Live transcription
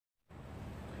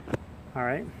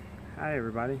Alright, hi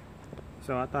everybody.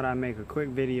 So I thought I'd make a quick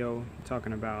video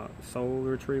talking about soul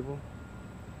retrieval.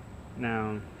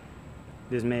 Now,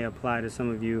 this may apply to some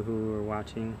of you who are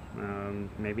watching,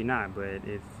 maybe not, but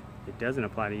if it doesn't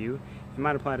apply to you, it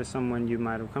might apply to someone you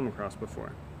might have come across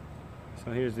before.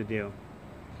 So here's the deal.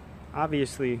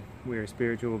 Obviously, we're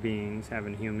spiritual beings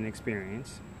having a human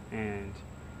experience, and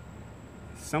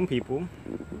some people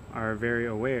are very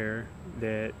aware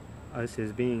that us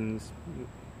as beings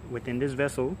within this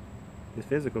vessel, this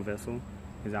physical vessel,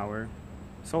 is our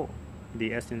soul,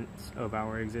 the essence of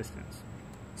our existence.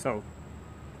 So,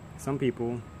 some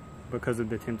people, because of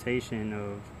the temptation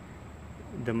of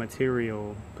the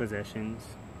material possessions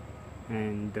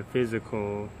and the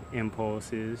physical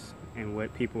impulses and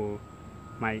what people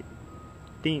might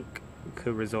think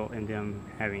could result in them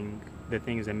having the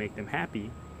things that make them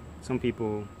happy, some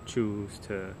people choose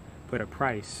to put a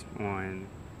price on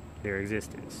their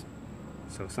existence.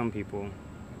 So some people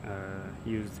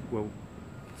use what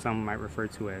some might refer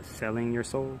to as selling your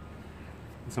soul.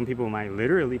 Some people might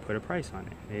literally put a price on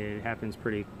it. It happens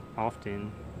pretty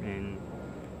often in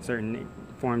certain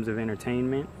forms of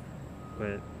entertainment,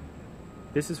 but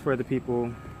this is for the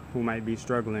people who might be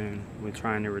struggling with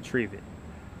trying to retrieve it.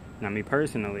 Now, me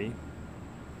personally,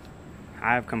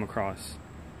 I've come across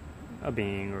a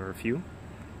being or a few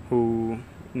who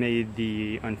made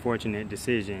the unfortunate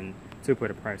decision to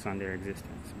put a price on their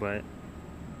existence. But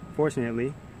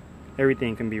fortunately,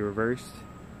 everything can be reversed,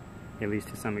 at least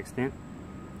to some extent.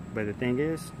 But the thing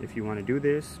is, if you want to do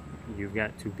this, you've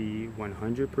got to be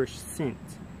 100%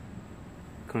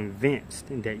 convinced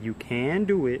that you can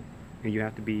do it, and you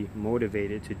have to be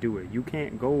motivated to do it. You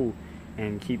can't go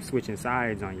and keep switching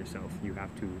sides on yourself. You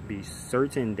have to be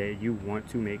certain that you want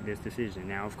to make this decision.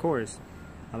 Now, of course,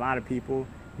 a lot of people,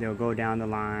 they'll go down the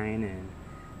line, and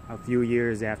a few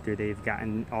years after they've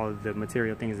gotten all of the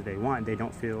material things that they want, they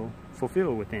don't feel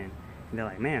fulfilled within. And they're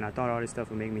like, man, I thought all this stuff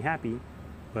would make me happy.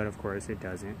 But of course it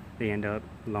doesn't. They end up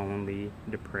lonely,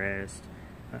 depressed,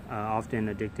 often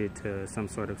addicted to some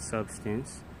sort of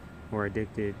substance, or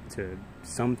addicted to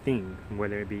something,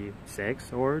 whether it be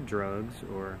sex or drugs,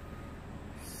 or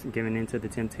giving into the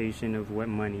temptation of what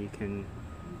money can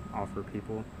offer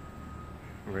people,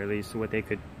 or at least what they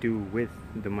could do with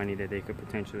the money that they could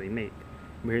potentially make.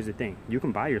 But here's the thing, you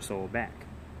can buy your soul back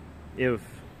if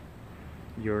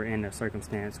you're in a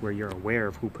circumstance where you're aware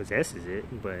of who possesses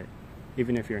it. But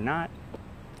even if you're not,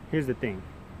 here's the thing,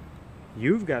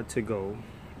 you've got to go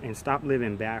and stop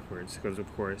living backwards, because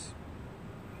of course,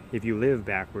 if you live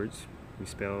backwards, you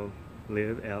spell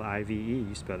live, L-I-V-E,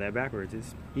 you spell that backwards,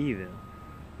 it's evil,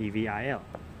 E-V-I-L.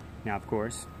 Now, of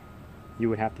course, you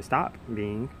would have to stop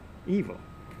being evil.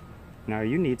 Now,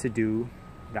 you need to do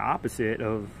the opposite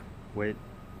of what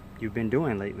you've been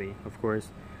doing lately. Of course,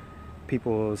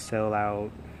 people sell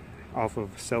out off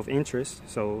of self-interest,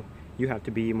 so you have to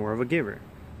be more of a giver.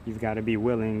 You've got to be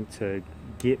willing to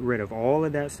get rid of all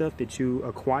of that stuff that you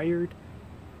acquired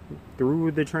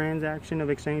through the transaction of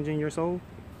exchanging your soul.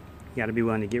 You got to be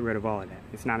willing to get rid of all of that.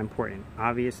 It's not important.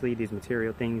 Obviously, these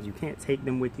material things, you can't take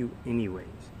them with you anyways.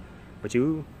 But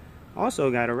you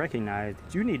also got to recognize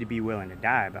that you need to be willing to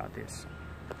die about this.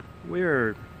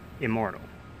 We're immortal,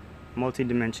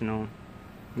 multidimensional.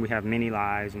 We have many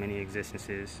lives, many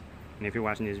existences. And if you're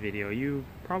watching this video, you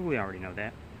probably already know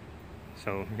that.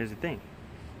 So here's the thing.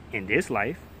 In this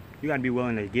life, you got to be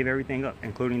willing to give everything up,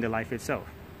 including the life itself.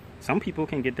 Some people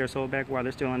can get their soul back while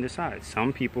they're still on this side.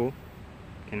 Some people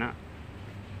cannot.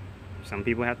 Some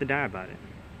people have to die about it.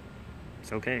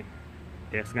 It's okay.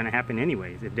 Death's going to happen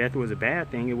anyways. If death was a bad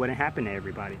thing, it wouldn't happen to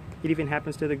everybody. It even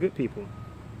happens to the good people.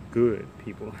 Good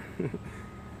people.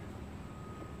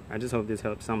 I just hope this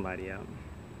helps somebody out.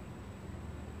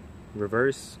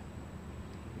 Reverse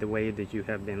the way that you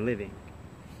have been living.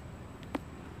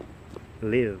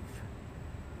 Live,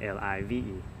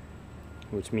 L-I-V-E,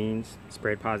 which means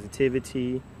spread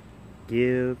positivity,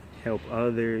 give, help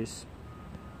others,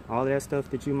 all that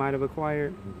stuff that you might have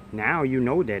acquired. Now you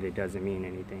know that it doesn't mean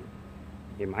anything.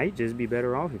 It might just be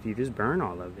better off if you just burn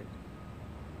all of it.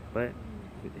 But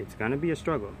it's going to be a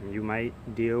struggle. You might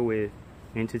deal with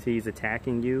entities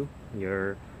attacking you,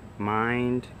 your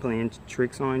mind playing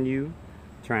tricks on you,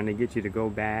 trying to get you to go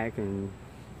back and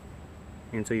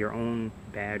into your own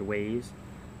bad ways,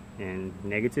 and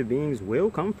negative beings will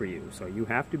come for you. So you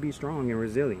have to be strong and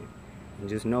resilient, and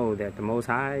just know that the Most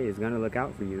High is going to look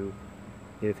out for you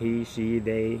if he, she,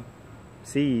 they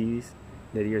sees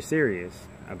that you're serious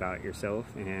about yourself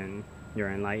and your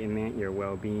enlightenment, your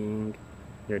well-being,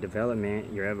 your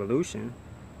development, your evolution.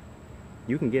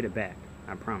 You can get it back,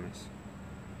 I promise.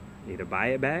 Either buy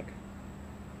it back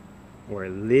or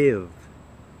live,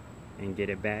 and get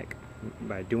it back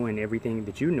by doing everything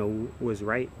that you know was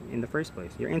right in the first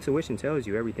place. Your intuition tells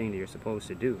you everything that you're supposed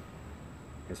to do.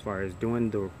 As far as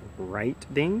doing the right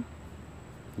thing,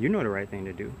 you know the right thing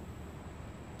to do.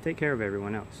 Take care of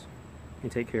everyone else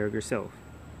and take care of yourself.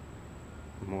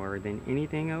 More than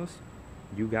anything else,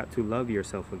 you got to love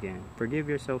yourself again. Forgive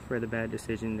yourself for the bad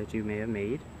decision that you may have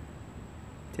made.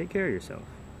 Take care of yourself.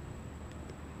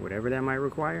 Whatever that might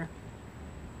require,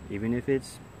 even if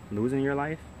it's losing your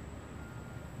life,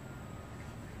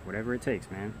 whatever it takes,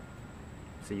 man.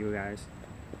 See you guys.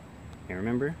 And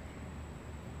remember,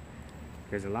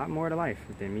 there's a lot more to life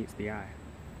than meets the eye.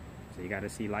 So you got to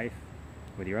see life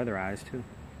with your other eyes too.